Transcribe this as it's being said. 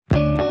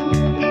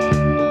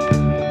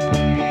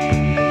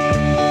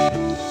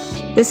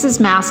This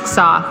is Masks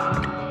Off.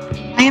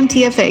 I am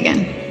Tia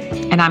Fagan.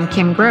 And I'm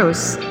Kim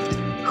Gross.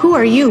 Who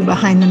are you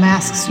behind the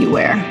masks you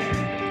wear?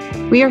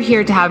 We are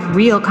here to have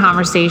real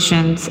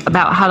conversations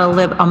about how to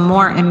live a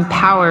more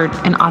empowered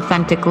and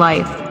authentic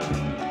life.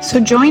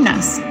 So join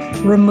us.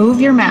 Remove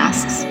your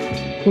masks.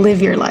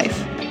 Live your life.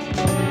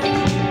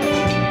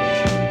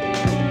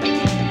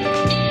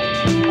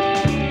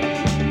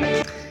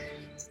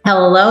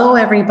 Hello,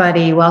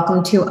 everybody.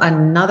 Welcome to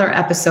another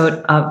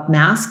episode of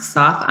Masks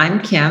Off.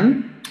 I'm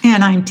Kim.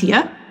 And I'm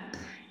Tia.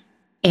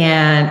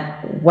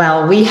 And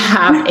well, we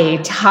have a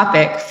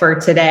topic for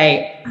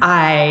today.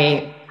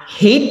 I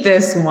hate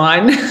this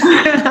one.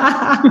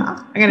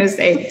 I'm going to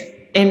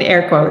say in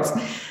air quotes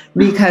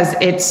because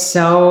it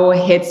so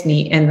hits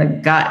me in the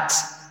gut.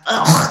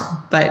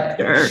 Ugh, but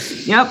sure.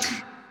 Yep.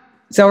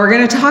 So we're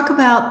going to talk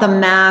about the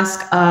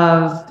mask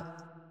of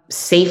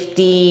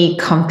safety,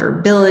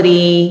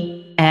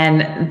 comfortability,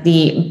 and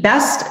the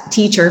best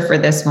teacher for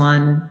this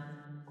one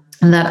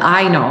that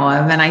I know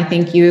of, and I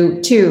think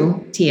you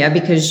too, Tia,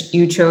 because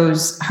you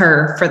chose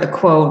her for the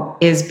quote,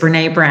 is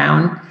Brené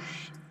Brown.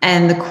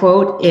 And the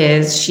quote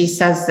is, she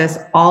says this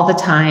all the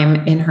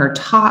time in her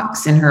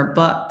talks, in her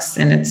books,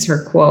 and it's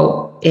her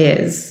quote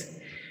is,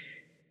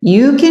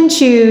 you can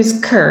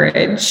choose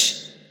courage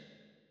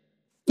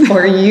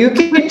or you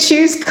can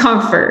choose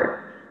comfort,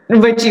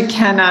 but you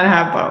cannot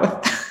have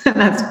both. And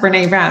that's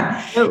Brené Brown.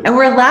 And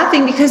we're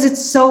laughing because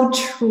it's so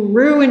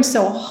true and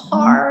so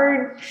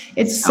hard.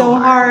 It's so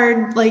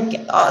hard.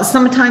 Like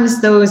sometimes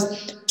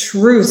those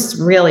truths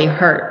really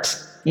hurt,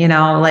 you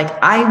know, like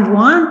I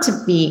want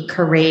to be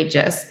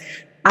courageous.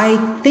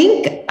 I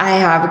think I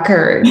have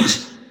courage.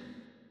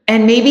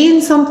 And maybe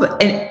in some,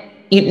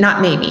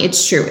 not maybe,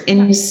 it's true.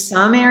 In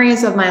some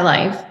areas of my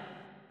life,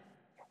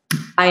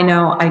 I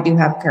know I do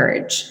have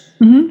courage.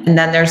 Mm-hmm. And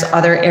then there's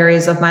other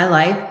areas of my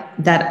life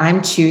that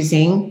I'm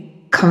choosing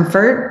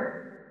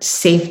comfort,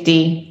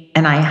 safety,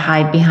 and I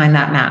hide behind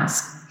that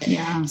mask.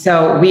 Yeah.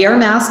 So we are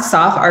Masks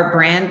Off. Our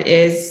brand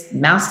is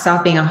Masks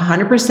Off, being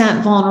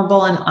 100%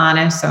 vulnerable and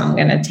honest. So I'm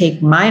going to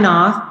take mine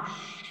off.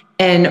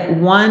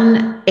 And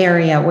one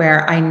area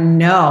where I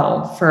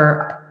know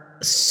for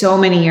so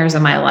many years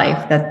of my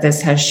life that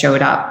this has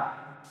showed up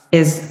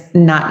is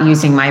not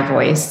using my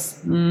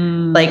voice,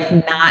 like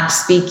not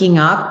speaking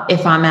up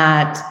if I'm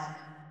at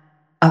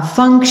a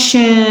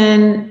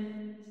function.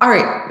 All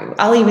right,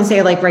 I'll even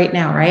say like right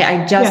now, right?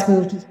 I just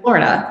moved to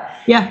Florida.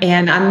 Yeah.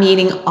 And I'm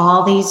meeting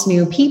all these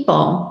new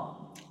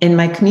people in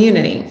my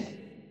community.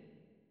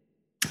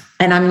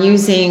 And I'm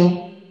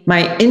using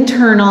my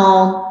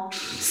internal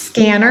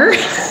scanner.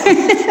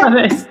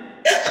 My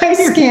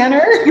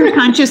scanner. Your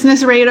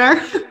consciousness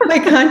radar. My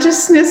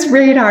consciousness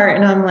radar.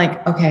 And I'm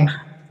like, okay,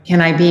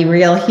 can I be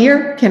real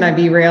here? Can I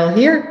be real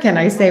here? Can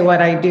I say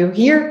what I do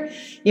here?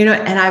 You know,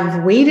 and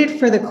I've waited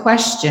for the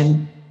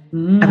question.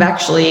 I've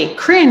actually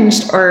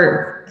cringed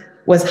or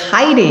was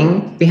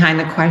hiding behind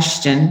the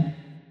question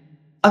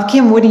of,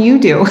 Kim, what do you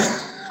do?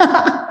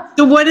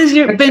 So what has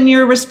been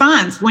your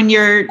response when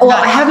you're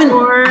I haven't,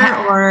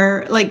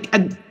 or like,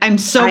 I'm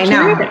so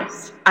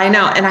curious. I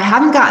know. And I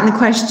haven't gotten the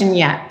question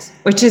yet,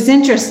 which is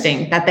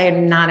interesting that they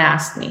have not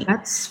asked me.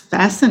 That's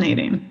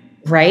fascinating.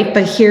 Right.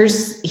 But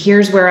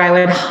here's where I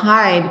would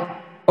hide,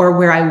 or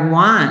where I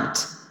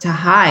want to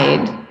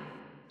hide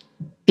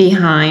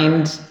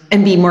behind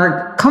and be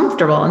more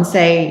comfortable and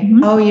say,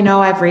 oh, you know,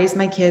 I've raised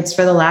my kids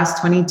for the last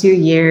 22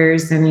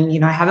 years and, you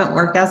know, I haven't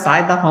worked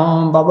outside the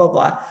home, blah, blah,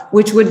 blah,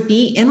 which would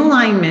be in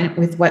alignment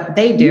with what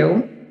they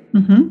do,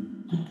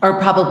 or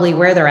probably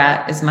where they're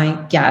at is my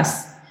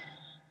guess.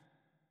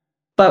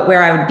 But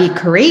where I would be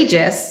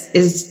courageous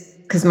is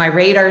because my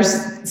radar's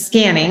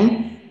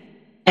scanning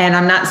and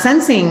I'm not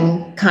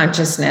sensing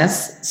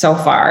consciousness so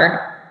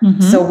far.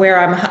 So where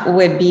I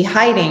would be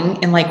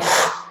hiding and like,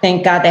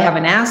 thank God they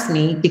haven't asked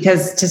me,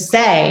 because to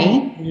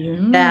say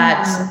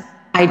that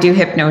I do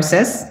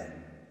hypnosis,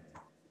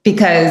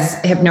 because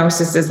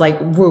hypnosis is like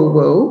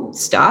woo-woo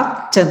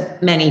stuff to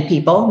many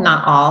people,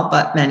 not all,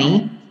 but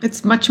many.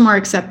 It's much more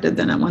accepted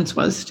than it once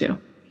was too.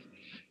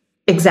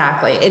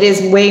 Exactly. It is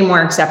way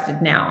more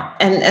accepted now.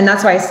 And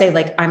that's why I say,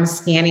 like, I'm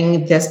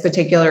scanning this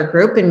particular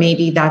group, and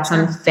maybe that's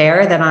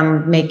unfair that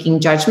I'm making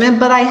judgment,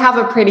 but I have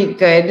a pretty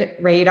good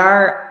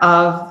radar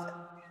of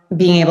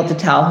being able to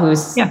tell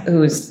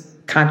who's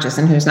conscious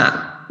and who's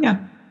not. Yeah.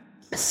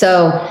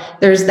 So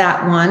there's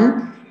that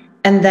one.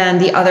 And then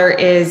the other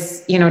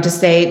is, you know, to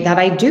say that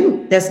I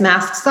do this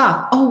Masks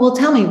Off. Oh, well,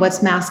 tell me,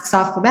 what's Masks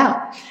Off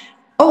about?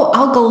 Oh,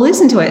 I'll go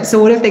listen to it.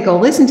 So what if they go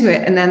listen to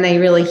it and then they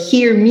really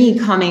hear me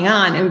coming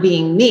on and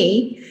being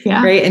me,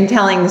 right? And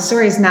telling the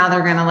stories. Now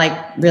they're going to like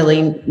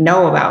really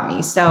know about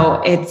me. So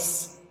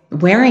it's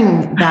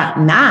wearing that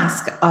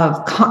mask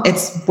of,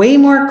 it's way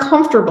more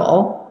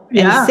comfortable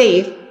and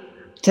safe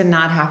to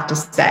not have to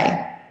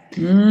say.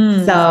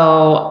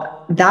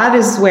 So that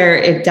is where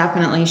it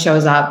definitely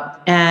shows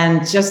up.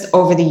 And just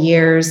over the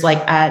years, like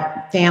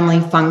at family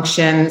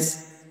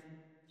functions,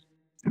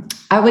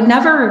 I would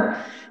never,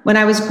 when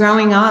I was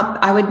growing up,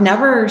 I would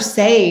never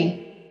say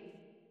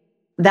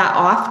that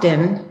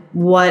often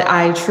what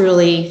I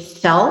truly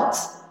felt,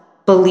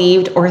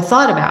 believed, or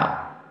thought about.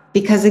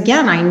 Because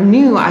again, I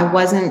knew I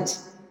wasn't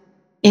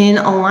in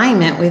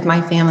alignment with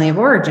my family of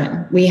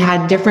origin. We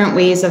had different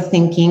ways of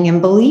thinking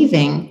and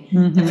believing.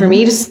 Mm-hmm. And for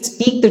me to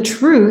speak the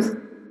truth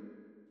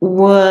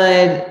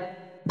would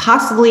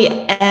possibly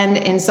end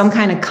in some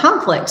kind of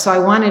conflict. So I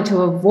wanted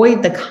to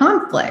avoid the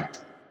conflict.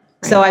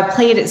 Right. So I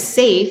played it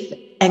safe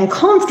and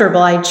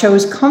comfortable. I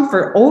chose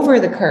comfort over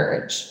the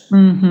courage.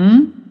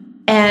 Mm-hmm.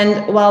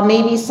 And while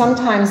maybe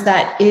sometimes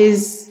that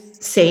is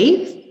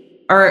safe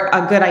or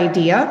a good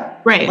idea,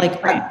 right,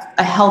 like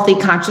a healthy,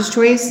 conscious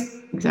choice.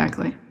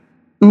 Exactly.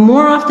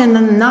 More often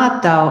than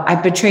not, though, I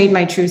betrayed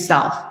my true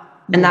self.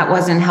 And that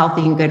wasn't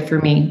healthy and good for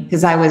me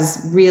because I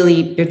was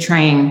really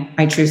betraying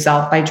my true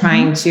self by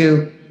trying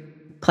to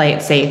play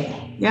it safe.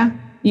 Yeah.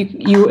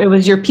 It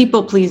was your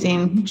people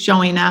pleasing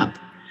showing up.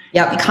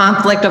 Yep.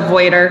 Conflict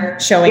avoider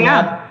showing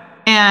up.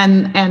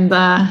 And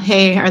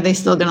hey, are they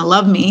still going to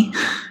love me?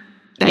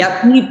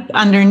 That deep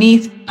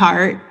underneath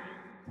part.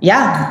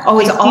 Yeah. Oh,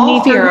 it's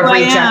all fear of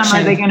rejection.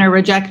 Are they going to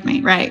reject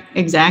me? Right.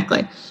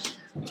 Exactly.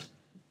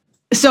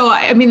 So,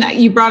 I mean,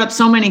 you brought up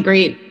so many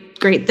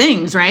great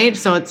things, right?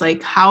 So it's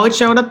like how it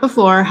showed up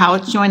before, how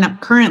it's showing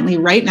up currently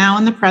right now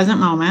in the present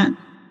moment.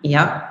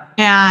 Yep.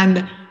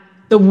 And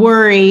the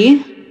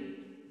worry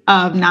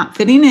of not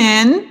fitting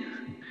in.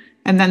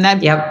 And then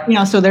that,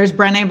 so there's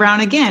Brené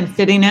Brown again,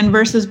 fitting in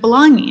versus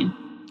belonging.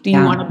 Do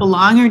you want to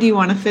belong or do you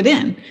want to fit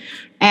in?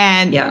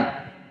 And,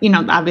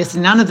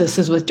 obviously none of this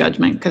is with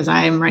judgment because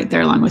I am right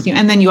there along with you.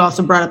 And then you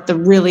also brought up the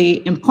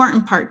really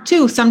important part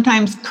too.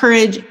 Sometimes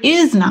courage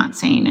is not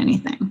saying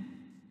anything.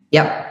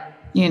 Yep.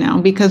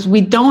 Because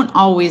we don't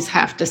always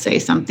have to say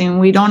something.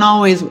 We don't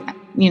always,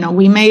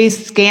 we may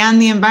scan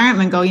the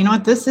environment and go, you know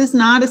what, this is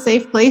not a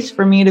safe place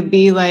for me to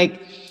be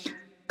like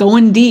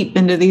going deep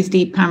into these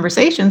deep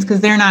conversations because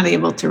they're not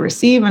able to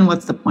receive. And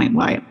what's the point?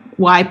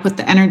 Why put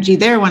the energy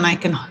there when I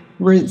can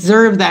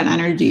reserve that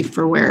energy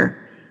for where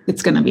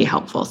it's going to be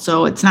helpful?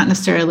 So it's not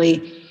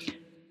necessarily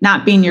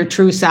not being your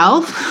true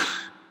self.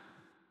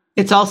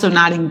 It's also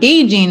not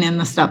engaging in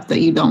the stuff that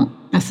you don't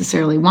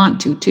necessarily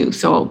want to too.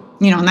 So,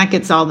 and that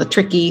gets all the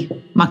tricky,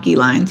 mucky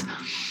lines.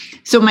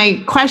 So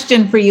my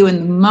question for you in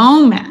the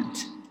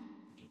moment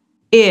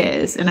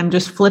is, and I'm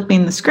just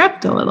flipping the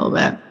script a little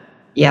bit.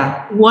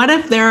 Yeah. What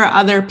if there are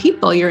other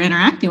people you're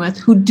interacting with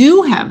who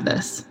do have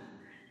this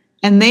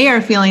and they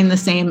are feeling the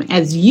same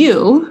as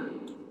you?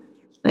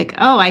 Like,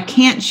 oh, I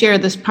can't share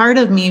this part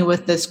of me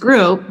with this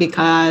group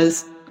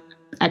because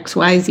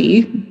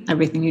XYZ,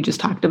 everything you just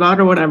talked about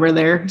or whatever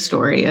their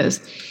story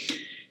is.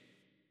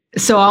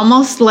 So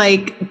almost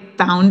like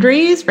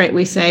boundaries, right?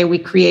 We say we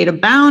create a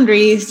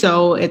boundary.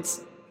 So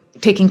it's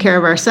taking care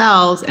of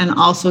ourselves and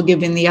also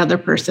giving the other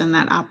person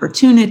that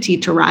opportunity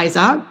to rise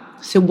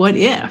up. So what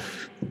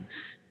if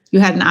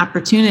you had an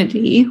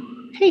opportunity?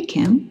 Hey,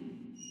 Kim,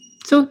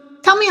 so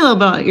tell me a little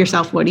about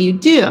yourself. What do you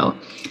do?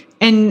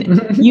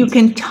 And you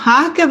can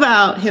talk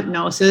about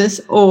hypnosis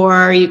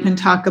or you can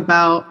talk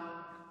about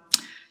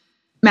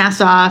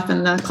Mask Off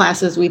and the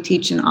classes we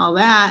teach and all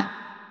that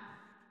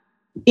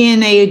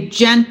in a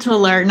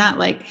gentler, not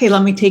like, hey,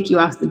 let me take you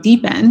off the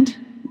deep end.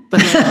 But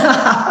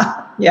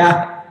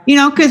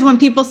because when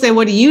people say,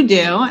 what do you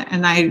do?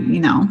 And I,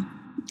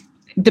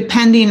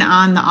 depending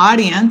on the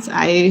audience,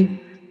 I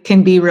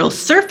can be real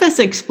surface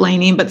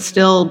explaining, but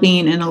still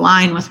being in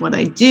line with what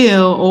I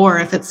do. Or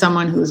if it's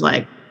someone who's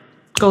like,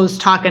 goes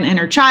talking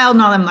inner child,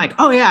 and all, I'm like,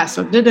 oh yeah,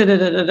 so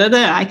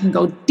I can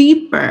go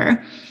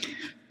deeper.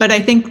 But I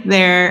think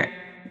there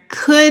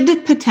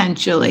could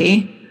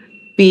potentially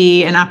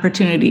be an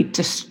opportunity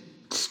to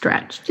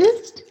stretch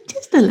just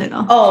a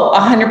little. Oh,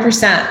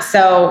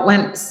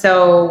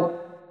 100%.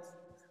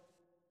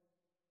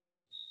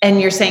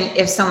 And you're saying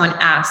if someone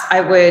asked,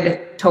 I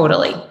would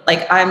totally,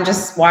 like, I'm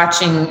just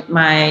watching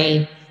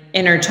my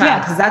inner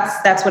child because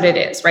that's what it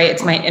is, right?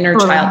 It's my inner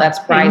child that's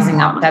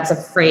rising up, that's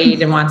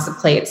afraid and wants to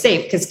play it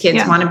safe because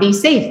kids want to be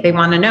safe. They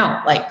want to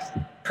know like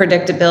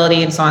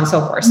predictability and so on and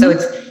so forth.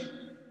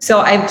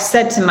 So I've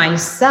said to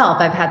myself,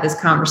 I've had this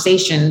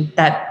conversation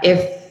that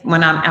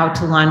when I'm out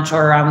to lunch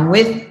or I'm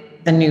with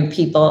the new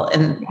people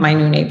and my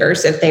new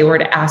neighbors, if they were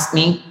to ask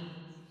me,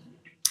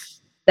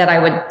 that I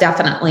would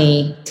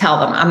definitely tell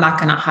them. I'm not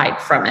going to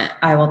hide from it.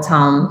 I will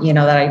tell them,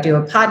 that I do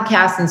a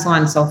podcast and so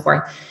on and so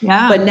forth.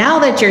 Yeah. But now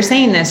that you're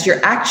saying this,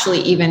 you're actually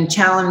even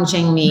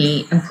challenging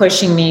me and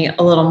pushing me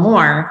a little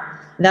more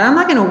that I'm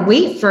not going to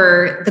wait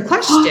for the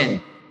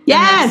question.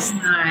 Yes.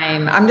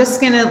 Time. I'm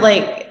just going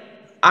to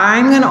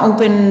I'm going to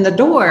open the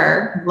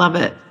door. Love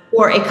it.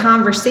 For a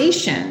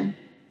conversation.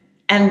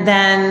 And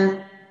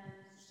then,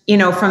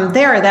 from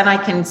there, then I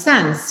can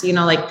sense, do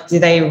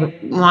they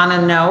want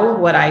to know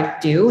what I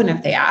do? And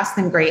if they ask,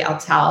 then great, I'll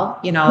tell,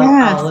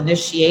 I'll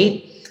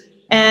initiate.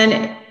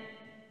 And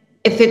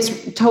if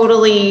it's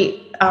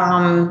totally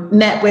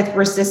met with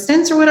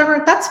resistance or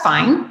whatever, that's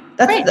fine.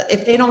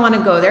 If they don't want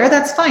to go there,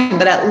 that's fine.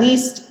 But at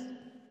least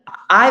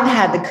I've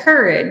had the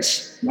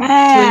courage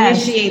to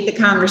initiate the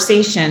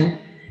conversation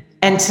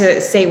and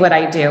to say what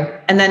I do.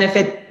 And then if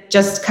it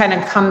just kind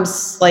of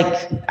comes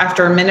like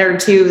after a minute or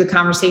two, the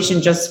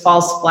conversation just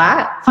falls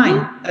flat,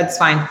 fine, that's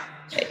fine.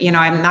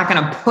 I'm not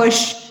going to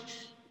push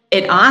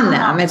it on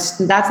them.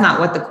 That's not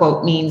what the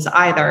quote means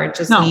either. It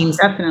just means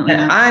definitely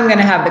that not. I'm going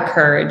to have the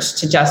courage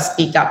to just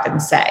speak up and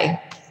say.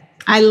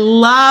 I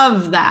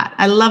love that.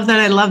 I love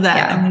that.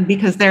 Yeah. I mean,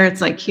 because there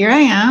it's like, here I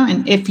am.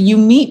 And if you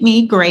meet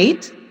me,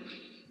 great.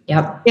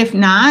 Yep. If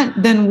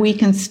not, then we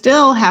can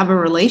still have a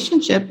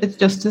relationship. It's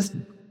just as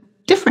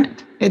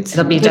different.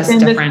 It'll be just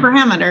different. This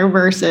parameter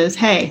versus,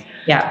 hey,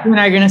 yeah, we're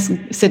not going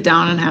to sit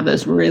down and have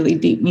this really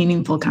deep,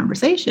 meaningful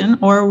conversation,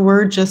 or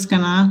we're just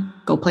going to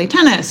go play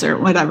tennis or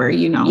whatever,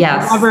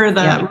 yes. whatever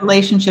the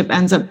relationship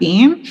ends up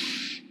being.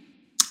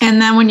 And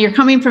then when you're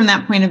coming from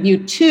that point of view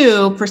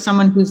too, for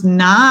someone who's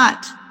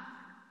not,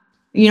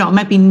 it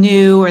might be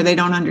new or they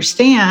don't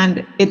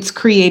understand, it's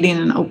creating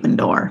an open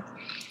door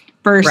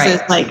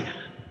versus like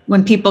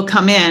when people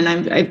come in,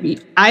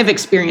 I've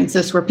experienced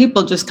this where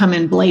people just come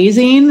in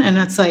blazing and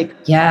it's like,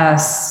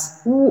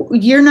 yes,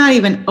 you're not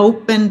even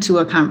open to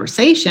a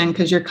conversation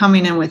because you're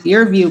coming in with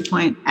your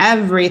viewpoint,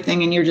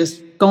 everything, and you're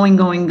just going,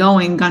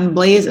 gun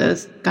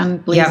blazing.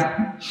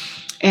 Yep.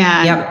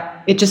 And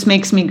it just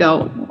makes me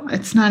go,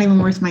 it's not even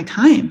worth my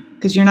time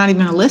because you're not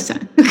even going to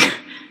listen.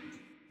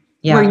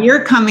 Where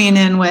you're coming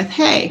in with,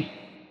 hey,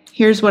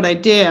 here's what I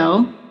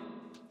do.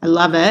 I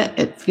love it.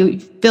 It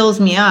fills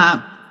me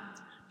up.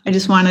 I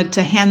just wanted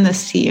to hand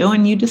this to you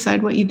and you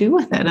decide what you do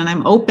with it. And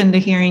I'm open to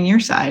hearing your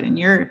side and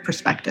your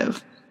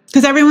perspective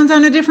because everyone's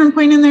on a different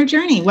point in their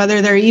journey, whether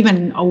they're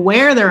even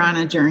aware they're on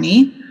a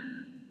journey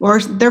or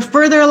they're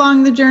further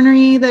along the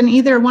journey than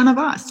either one of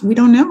us. We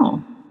don't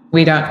know.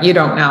 You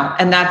don't know.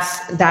 And that's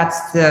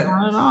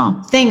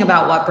the thing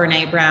about what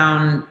Brene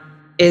Brown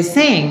is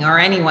saying, or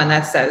anyone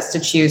that says to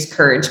choose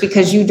courage,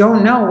 because you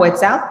don't know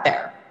what's out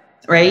there,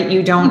 right?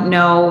 You don't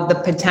know the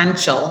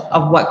potential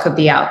of what could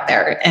be out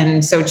there.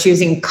 And so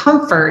choosing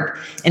comfort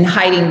and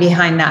hiding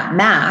behind that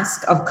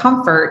mask of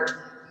comfort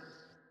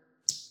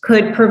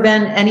could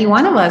prevent any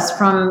one of us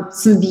from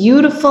some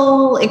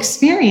beautiful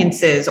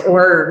experiences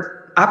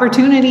or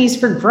opportunities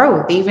for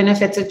growth, even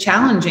if it's a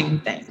challenging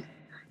thing.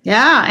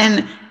 Yeah.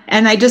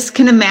 And I just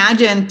can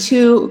imagine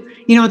too,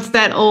 it's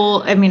that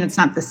old, it's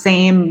not the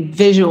same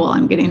visual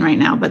I'm getting right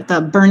now, but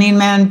the Burning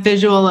Man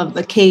visual of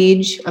the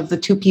cage of the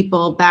two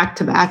people back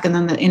to back, and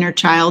then the inner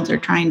childs are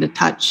trying to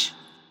touch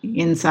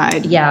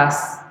inside.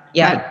 Yes.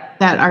 Yeah.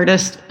 That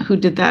artist who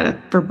did that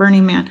for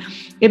Burning Man.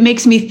 It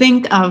makes me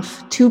think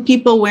of two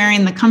people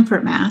wearing the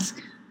comfort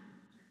mask.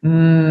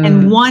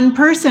 And one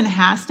person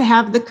has to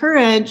have the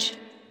courage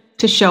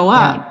to show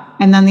up. Yeah.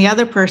 And then the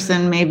other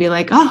person may be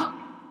like, oh,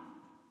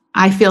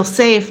 I feel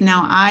safe.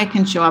 Now I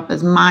can show up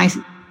as my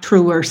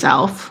truer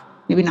self,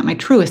 maybe not my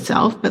truest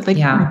self, but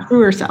my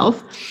truer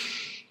self.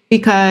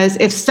 Because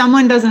if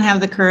someone doesn't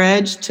have the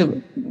courage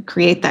to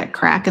create that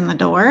crack in the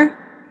door,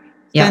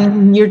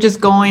 then you're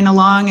just going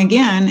along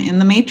again in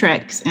the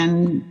matrix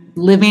and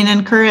living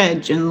in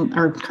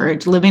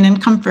living in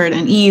comfort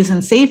and ease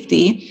and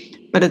safety.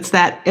 But it's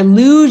that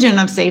illusion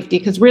of safety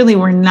because really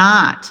we're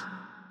not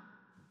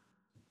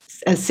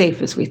as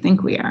safe as we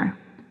think we are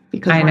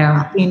because we're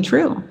not being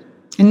true.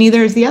 And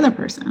neither is the other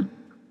person.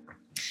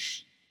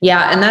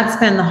 Yeah. And that's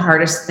been the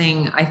hardest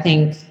thing, I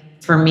think,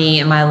 for me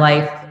in my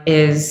life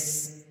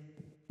is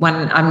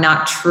when I'm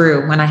not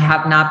true, when I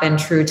have not been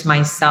true to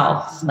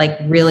myself, like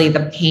really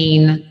the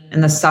pain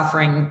and the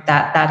suffering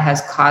that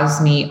has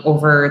caused me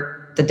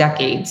over the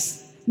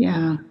decades.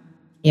 Yeah.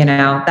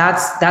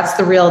 That's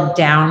the real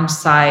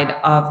downside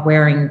of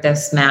wearing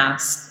this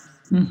mask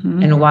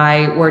and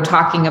why we're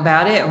talking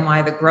about it and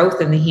why the growth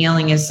and the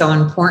healing is so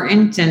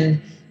important.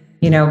 And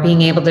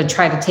being able to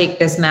try to take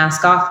this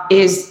mask off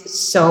is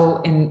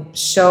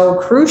so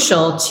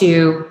crucial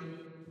to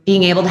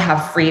being able to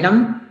have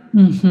freedom,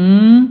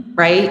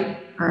 right?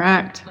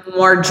 Correct.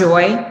 More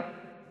joy,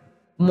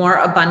 more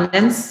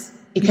abundance,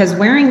 because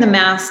wearing the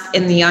mask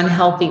in the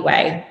unhealthy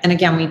way, and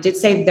again, we did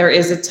say there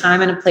is a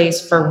time and a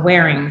place for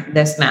wearing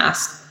this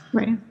mask.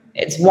 Right.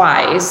 It's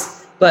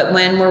wise, but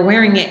when we're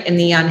wearing it in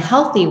the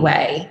unhealthy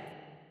way,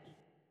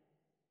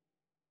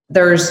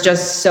 there's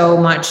just so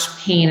much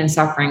pain and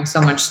suffering,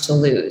 so much to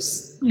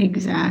lose.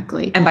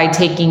 Exactly. And by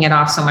taking it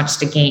off, so much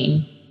to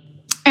gain.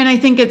 And I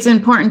think it's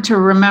important to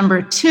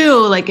remember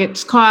too, like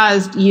it's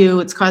caused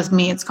you, it's caused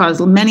me, it's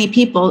caused many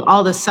people,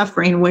 all this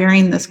suffering,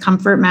 wearing this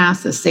comfort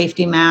mask, this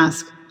safety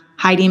mask,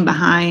 hiding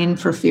behind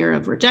for fear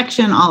of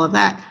rejection, all of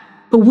that.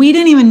 But we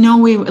didn't even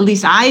know, at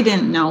least I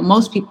didn't know,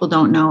 most people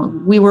don't know,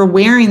 we were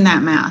wearing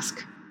that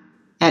mask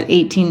at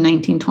 18,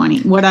 19,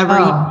 20, whatever.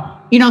 Oh.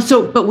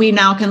 But we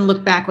now can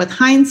look back with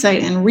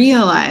hindsight and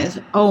realize,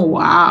 oh,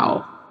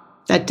 wow,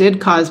 that did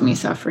cause me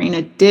suffering.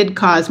 It did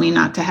cause me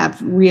not to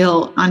have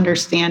real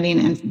understanding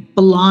and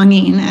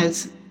belonging,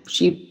 as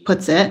she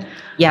puts it.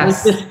 Yes. I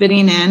was just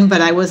fitting in,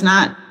 but I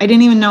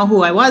didn't even know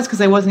who I was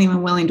because I wasn't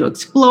even willing to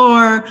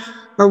explore.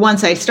 Or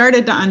once I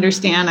started to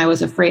understand, I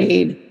was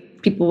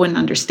afraid people wouldn't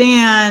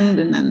understand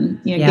and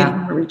then,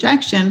 getting a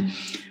rejection.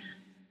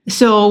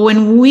 So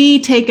when we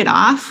take it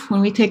off, when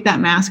we take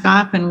that mask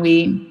off and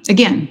we,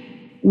 again,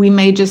 we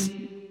may just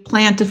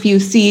plant a few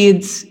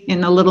seeds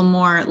in a little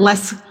more,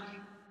 less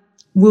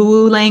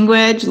woo-woo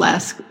language,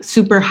 less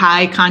super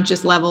high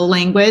conscious level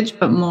language,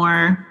 but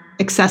more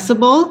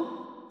accessible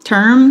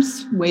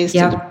terms, ways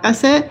to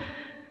discuss it.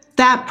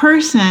 That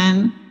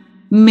person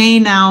may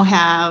now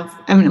have,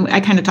 I mean, I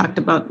kind of talked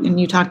about, and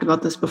you talked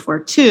about this before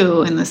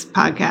too in this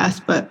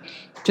podcast, but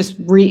just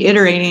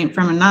reiterating it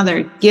from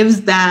another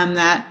gives them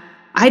that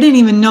I didn't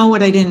even know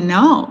what I didn't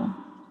know.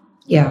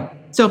 Yeah.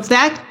 So if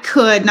that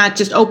could not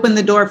just open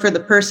the door for the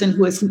person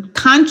who is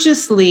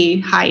consciously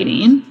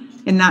hiding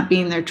and not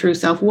being their true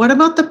self, what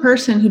about the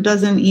person who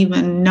doesn't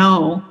even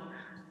know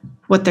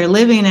what they're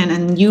living in,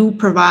 and you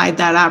provide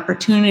that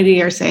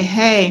opportunity or say,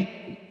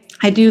 hey,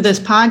 I do this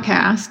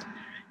podcast,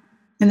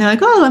 and they're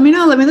like, oh, let me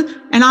know.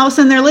 And all of a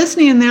sudden they're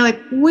listening and they're like,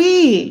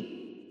 wait,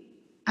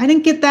 I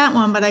didn't get that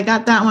one, but I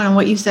got that one. And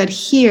what you said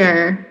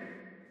here,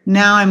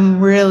 now I'm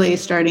really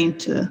starting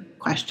to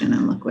question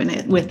and look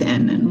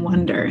within and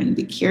wonder and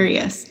be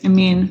curious. I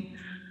mean,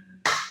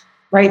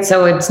 right.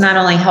 So it's not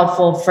only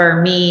helpful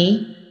for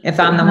me if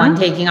I'm the one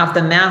taking off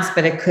the mask,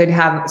 but it could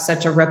have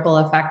such a ripple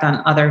effect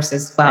on others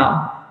as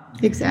well.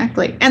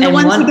 Exactly. And the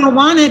ones who don't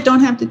want it don't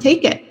have to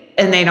take it.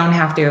 And they don't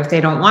have to. If they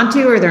don't want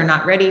to or they're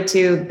not ready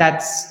to,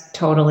 that's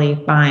totally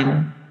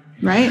fine.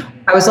 Right.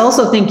 I was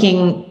also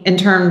thinking in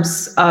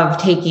terms of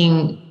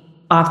taking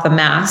off the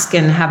mask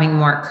and having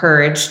more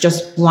courage,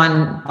 just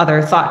one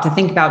other thought to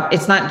think about.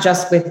 It's not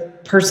just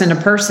with person to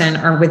person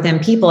or within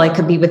people. It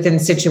could be within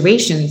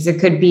situations. It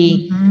could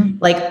be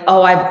like,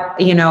 oh,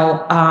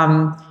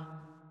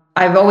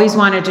 I've always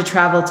wanted to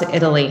travel to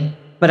Italy,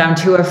 but I'm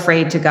too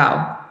afraid to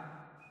go.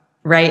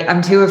 Right?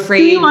 I'm too afraid.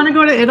 Do you want to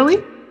go to Italy?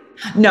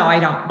 No, I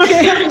don't.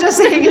 Okay, I'm just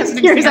saying. It's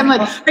curious. I'm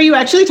like, are you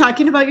actually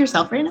talking about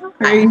yourself right now?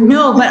 Or are you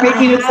no, but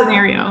making a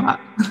scenario up?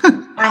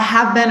 I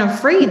have been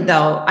afraid,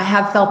 though. I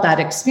have felt that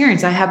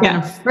experience. I have been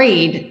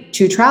afraid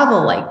to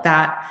travel like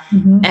that.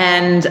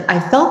 And I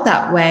felt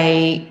that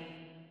way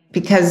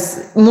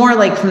because more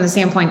like from the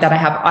standpoint that I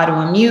have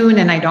autoimmune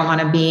and I don't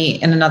want to be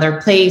in another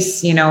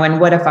place, and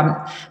what if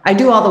I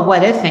do all the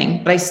what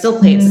ifing, but I still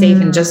play it safe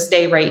and just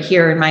stay right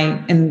here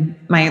in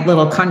my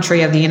little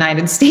country of the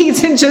United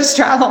States and just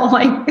travel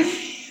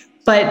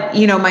but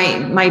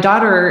my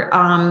daughter,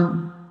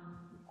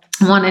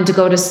 wanted to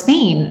go to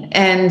Spain.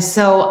 And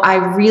so I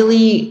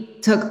really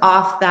took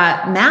off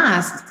that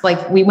mask.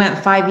 Like we went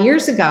 5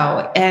 years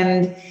ago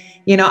and,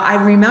 I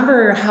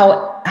remember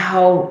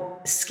how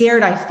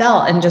scared I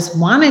felt and just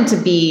wanted to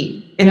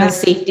be in the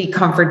safety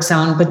comfort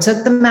zone, but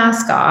took the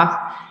mask off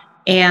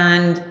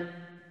and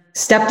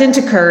stepped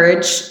into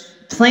courage,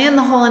 planned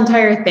the whole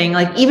entire thing.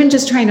 Like even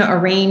just trying to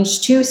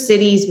arrange 2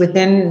 cities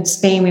within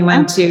Spain. We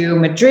went to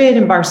Madrid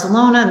and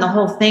Barcelona and the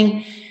whole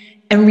thing.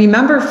 And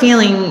remember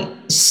feeling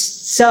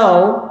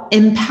so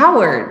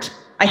empowered.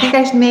 I think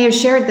I may have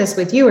shared this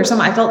with you or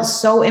something. I felt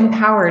so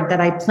empowered that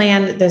I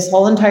planned this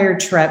whole entire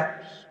trip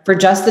for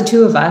just the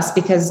 2 of us,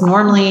 because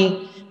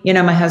normally,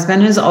 my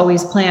husband has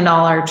always planned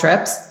all our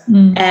trips.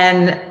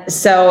 And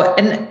so,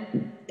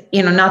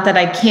 not that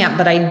I can't,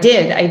 but I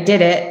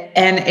did it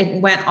and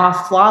it went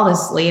off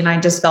flawlessly. And I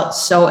just felt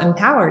so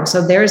empowered.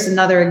 So there's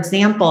another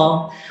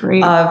example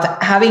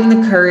of having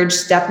the courage,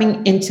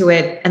 stepping into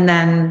it, and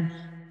then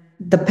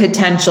the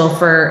potential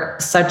for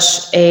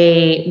such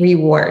a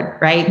reward,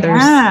 right?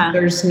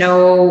 There's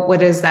no,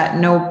 what is that?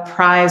 No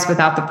prize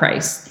without the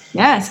price.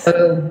 Yes.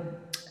 So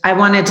I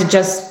wanted to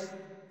just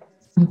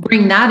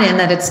bring that in,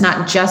 that it's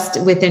not just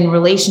within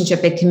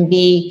relationship. It can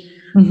be,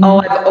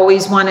 I've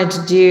always wanted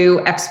to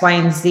do X, Y,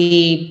 and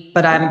Z,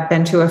 but I've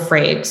been too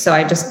afraid. So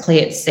I just play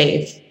it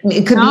safe.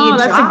 It could be a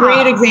that's job. A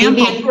great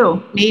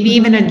example. Maybe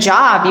even a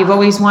job. You've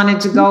always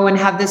wanted to go and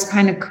have this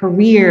kind of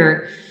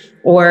career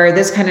or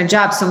this kind of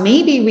job. So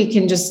maybe we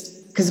can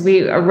just, because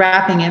we are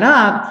wrapping it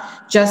up,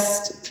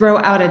 just throw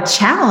out a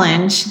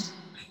challenge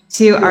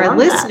to our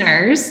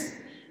listeners.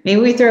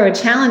 Maybe we throw a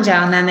challenge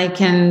out and then they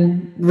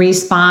can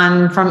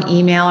respond from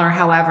email or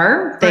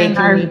however. They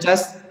can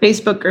just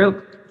Facebook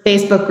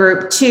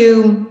group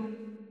to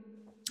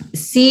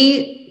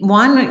see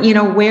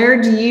one,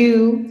 where do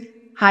you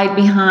hide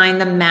behind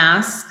the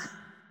mask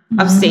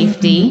of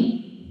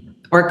safety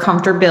or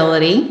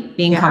comfortability,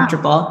 being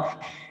comfortable?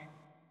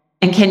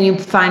 And can you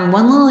find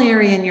one little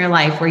area in your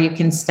life where you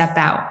can step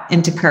out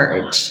into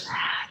courage?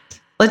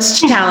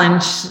 Let's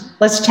challenge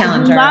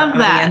our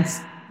audience.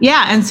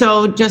 Yeah. And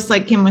so just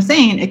like Kim was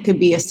saying, it could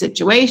be a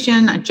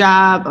situation, a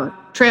job, a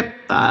trip,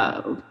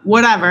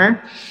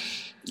 whatever,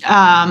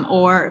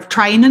 or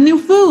trying a new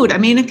food. I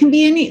mean, it can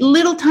be any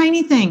little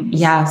tiny thing.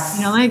 Yes.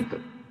 Like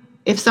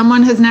if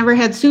someone has never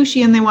had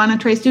sushi and they want to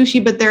try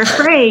sushi, but they're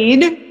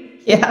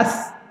afraid.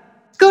 Yes.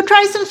 Go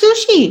try some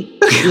sushi.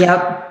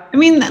 Yep. I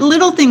mean,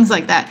 little things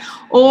like that.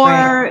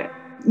 Or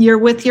you're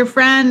with your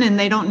friend and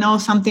they don't know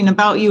something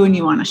about you and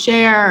you want to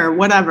share or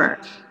whatever.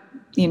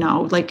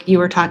 Like you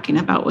were talking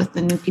about with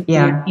the new people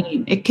you're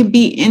meeting. It could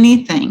be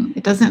anything.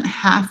 It doesn't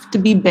have to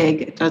be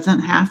big. It doesn't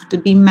have to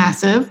be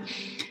massive.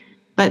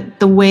 But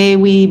the way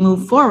we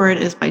move forward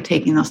is by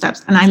taking those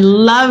steps. And I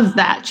love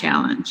that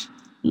challenge.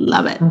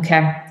 Love it.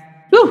 Okay.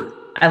 Whew.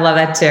 I love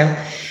that too.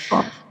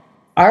 Cool.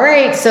 All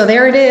right. So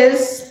there it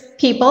is.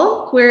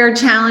 People, we're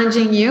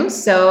challenging you.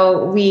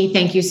 So we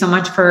thank you so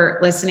much for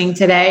listening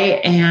today.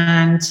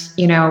 And,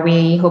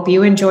 we hope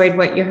you enjoyed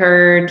what you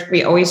heard.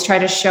 We always try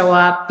to show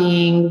up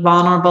being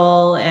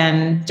vulnerable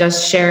and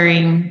just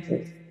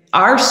sharing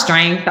our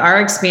strength, our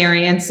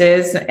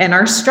experiences, and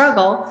our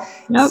struggle.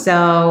 Yep.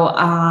 So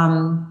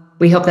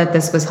we hope that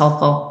this was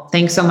helpful.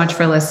 Thanks so much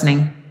for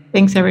listening.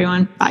 Thanks,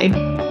 everyone. Bye.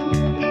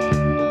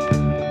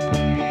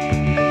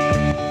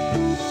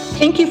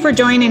 Thank you for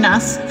joining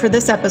us for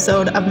this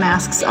episode of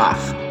Masks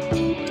Off.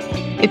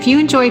 If you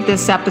enjoyed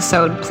this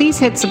episode, please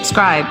hit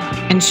subscribe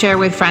and share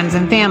with friends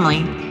and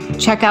family.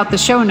 Check out the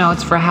show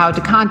notes for how to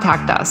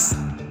contact us.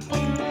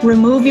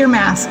 Remove your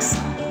masks.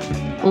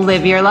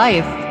 Live your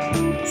life.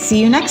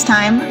 See you next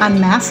time on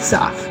Masks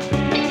Off.